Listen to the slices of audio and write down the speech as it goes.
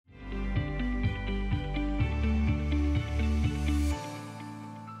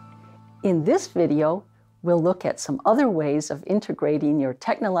In this video, we'll look at some other ways of integrating your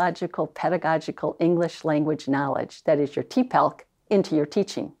technological pedagogical English language knowledge, that is your TPELK, into your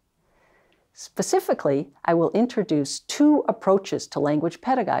teaching. Specifically, I will introduce two approaches to language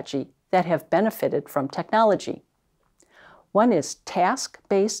pedagogy that have benefited from technology. One is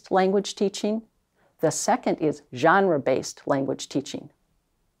task-based language teaching. The second is genre-based language teaching.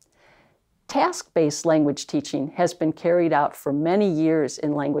 Task-based language teaching has been carried out for many years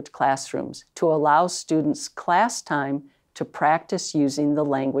in language classrooms to allow students class time to practice using the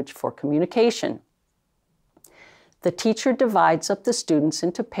language for communication. The teacher divides up the students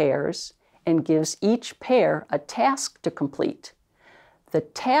into pairs and gives each pair a task to complete. The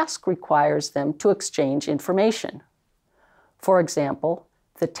task requires them to exchange information. For example,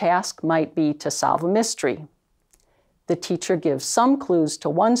 the task might be to solve a mystery. The teacher gives some clues to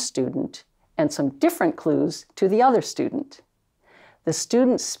one student and some different clues to the other student. The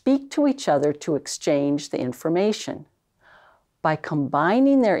students speak to each other to exchange the information. By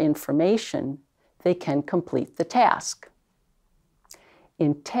combining their information, they can complete the task.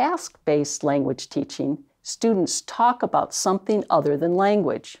 In task-based language teaching, students talk about something other than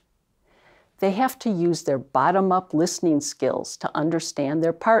language. They have to use their bottom-up listening skills to understand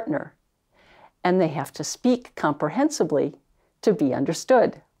their partner, and they have to speak comprehensibly to be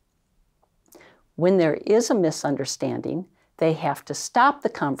understood. When there is a misunderstanding, they have to stop the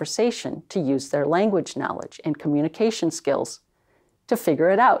conversation to use their language knowledge and communication skills to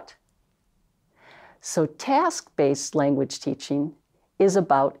figure it out. So task-based language teaching is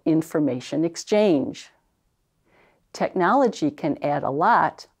about information exchange. Technology can add a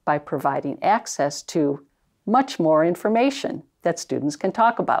lot by providing access to much more information that students can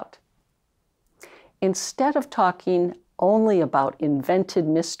talk about. Instead of talking only about invented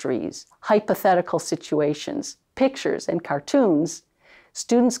mysteries, hypothetical situations, pictures, and cartoons,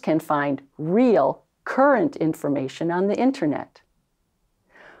 students can find real, current information on the internet.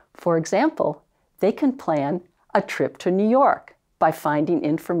 For example, they can plan a trip to New York by finding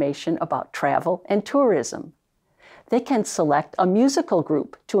information about travel and tourism. They can select a musical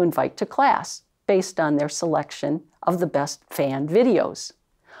group to invite to class based on their selection of the best fan videos.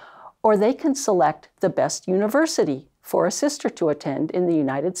 Or they can select the best university for a sister to attend in the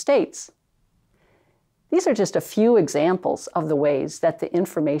United States. These are just a few examples of the ways that the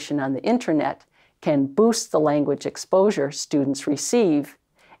information on the internet can boost the language exposure students receive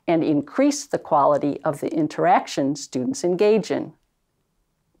and increase the quality of the interaction students engage in.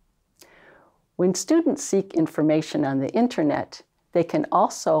 When students seek information on the internet, they can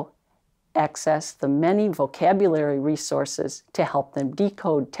also access the many vocabulary resources to help them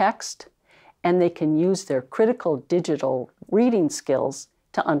decode text, and they can use their critical digital reading skills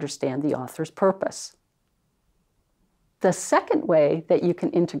to understand the author's purpose. The second way that you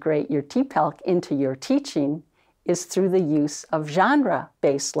can integrate your TPELK into your teaching is through the use of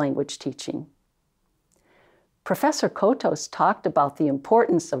genre-based language teaching. Professor Kotos talked about the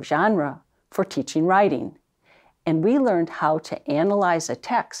importance of genre for teaching writing, and we learned how to analyze a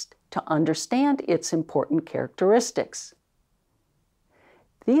text to understand its important characteristics.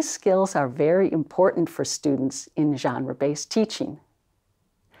 These skills are very important for students in genre-based teaching.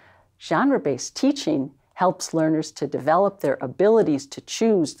 Genre-based teaching helps learners to develop their abilities to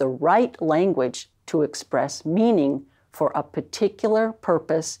choose the right language to express meaning for a particular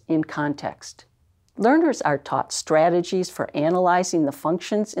purpose in context. Learners are taught strategies for analyzing the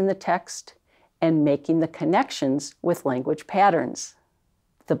functions in the text and making the connections with language patterns.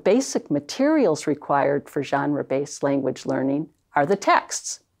 The basic materials required for genre-based language learning are the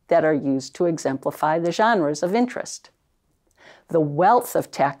texts that are used to exemplify the genres of interest. The wealth of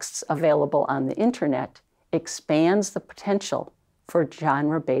texts available on the internet expands the potential for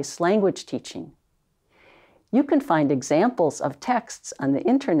genre-based language teaching. You can find examples of texts on the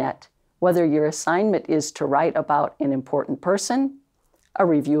internet, whether your assignment is to write about an important person, a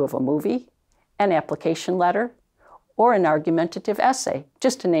review of a movie, an application letter, or an argumentative essay,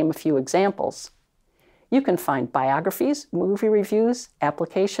 just to name a few examples. You can find biographies, movie reviews,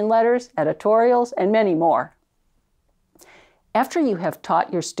 application letters, editorials, and many more. After you have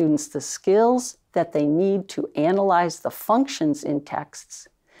taught your students the skills that they need to analyze the functions in texts,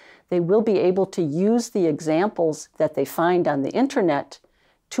 they will be able to use the examples that they find on the internet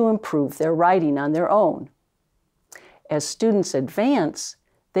to improve their writing on their own. As students advance,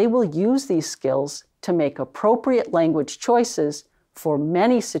 they will use these skills to make appropriate language choices for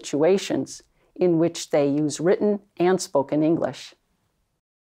many situations in which they use written and spoken English.